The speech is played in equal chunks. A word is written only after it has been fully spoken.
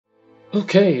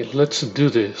Okay, let's do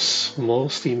this. More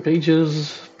Steam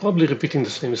pages, probably repeating the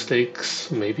same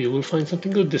mistakes. Maybe we'll find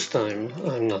something good this time.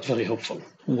 I'm not very hopeful.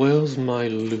 Where's my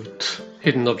loot?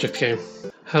 Hidden object game.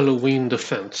 Halloween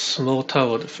defense, more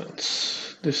tower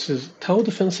defense. Tower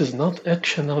defense is not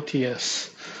action RTS.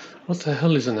 What the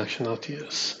hell is an action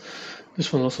RTS?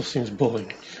 This one also seems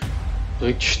boring.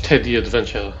 Rich Teddy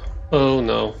Adventure. Oh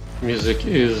no, music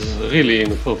is really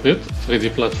inappropriate.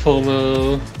 3D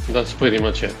platformer, that's pretty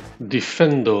much it.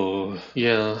 Defender,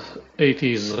 yeah,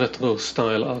 80s retro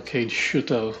style arcade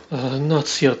shooter. Not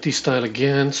CRT style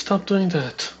again, stop doing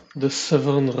that. The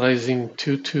Severn Rising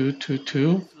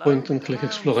 2222, point and click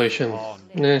exploration.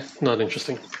 Not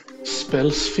interesting.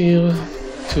 Spellsphere,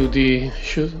 2D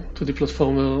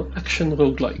platformer, action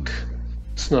roguelike.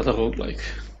 It's not a roguelike.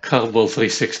 Carball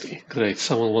 360. Great,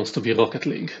 someone wants to be Rocket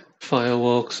League.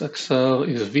 Fireworks XR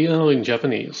is VR in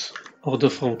Japanese.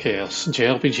 Order from Chaos,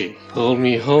 JRPG. Roll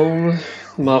Me Home,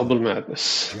 Marble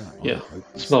Madness. Yeah,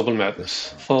 it's Marble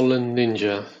Madness. Fallen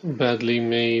Ninja, badly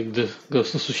made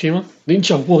Ghost of Tsushima.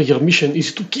 Ninja Warrior mission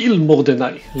is to kill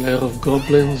Mordenai. Lair of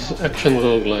Goblins, action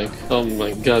roguelike. Oh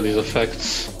my god, these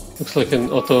effects. Looks like an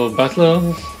auto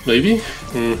battler, maybe?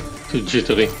 Too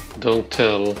jittery. Don't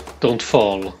tell. Don't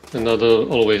fall. Another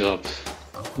always up.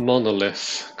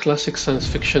 Monolith. Classic science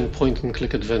fiction point and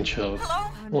click adventure.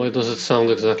 Why does it sound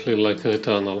exactly like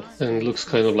Returnal? And looks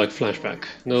kind of like Flashback.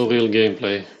 No real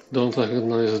gameplay. Don't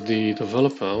recognize the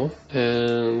developer.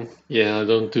 And yeah, I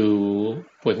don't do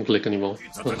point and click anymore.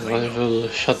 Rival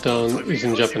Shutdown is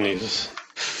in Japanese.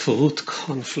 Fruit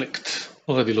Conflict.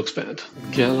 Already looks bad.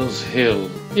 Gallows Hill.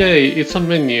 Yay, it's a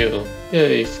menu.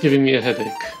 Yay, it's giving me a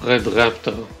headache. Red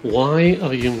Raptor. Why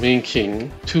are you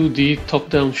making 2D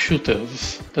top-down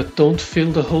shooters that don't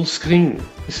fill the whole screen?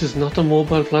 This is not a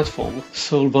mobile platform.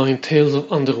 Soulbind Tales of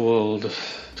Underworld.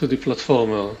 2D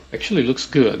platformer. Actually looks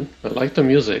good. I like the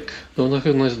music. Don't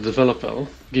recognize the developer.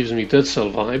 Gives me Dead Cell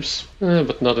vibes.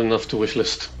 But not enough to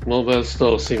wishlist. Mobile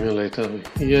Store Simulator.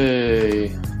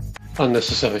 Yay.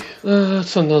 Unnecessary.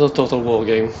 It's another Total War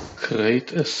game.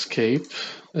 Great Escape,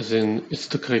 as in it's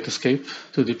the Great Escape,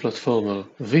 2D platformer.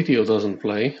 Video doesn't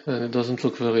play, and it doesn't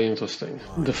look very interesting.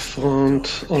 The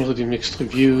Front, already mixed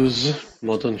reviews.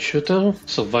 Modern shooter,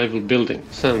 survival building,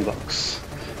 sandbox.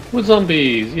 With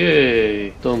zombies, yay!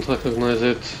 Don't recognize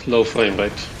it, low frame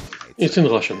rate. It's in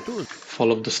Russian.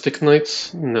 Fall of the Stick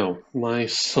Knights? No. My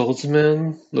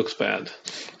Swordsman looks bad.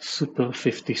 Super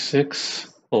 56.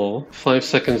 Or 5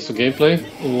 seconds to gameplay?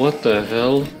 What the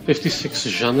hell? 56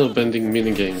 genre-bending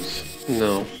minigames.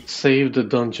 No. Save the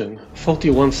dungeon.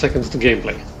 41 seconds to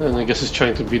gameplay. And I guess it's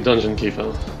trying to be Dungeon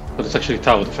Keeper. But it's actually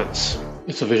tower defense.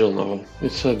 It's a visual novel.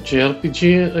 It's a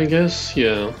JRPG, I guess?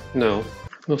 Yeah. No.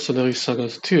 Mercenary Saga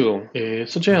 2.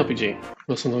 It's a JRPG.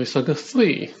 Mercenary Saga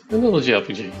 3. Another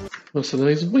JRPG.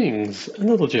 Mercenaries Wings.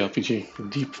 Another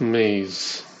JRPG. Deep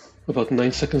Maze. About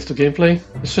 9 seconds to gameplay.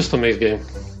 It's just a maze game.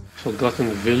 Forgotten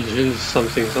Villages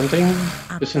something something.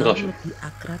 It's in Russian.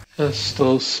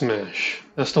 Astro Smash.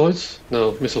 Asteroids?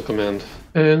 No, Missile Command.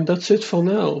 And that's it for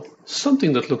now.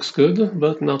 Something that looks good,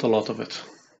 but not a lot of it.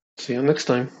 See you next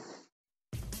time.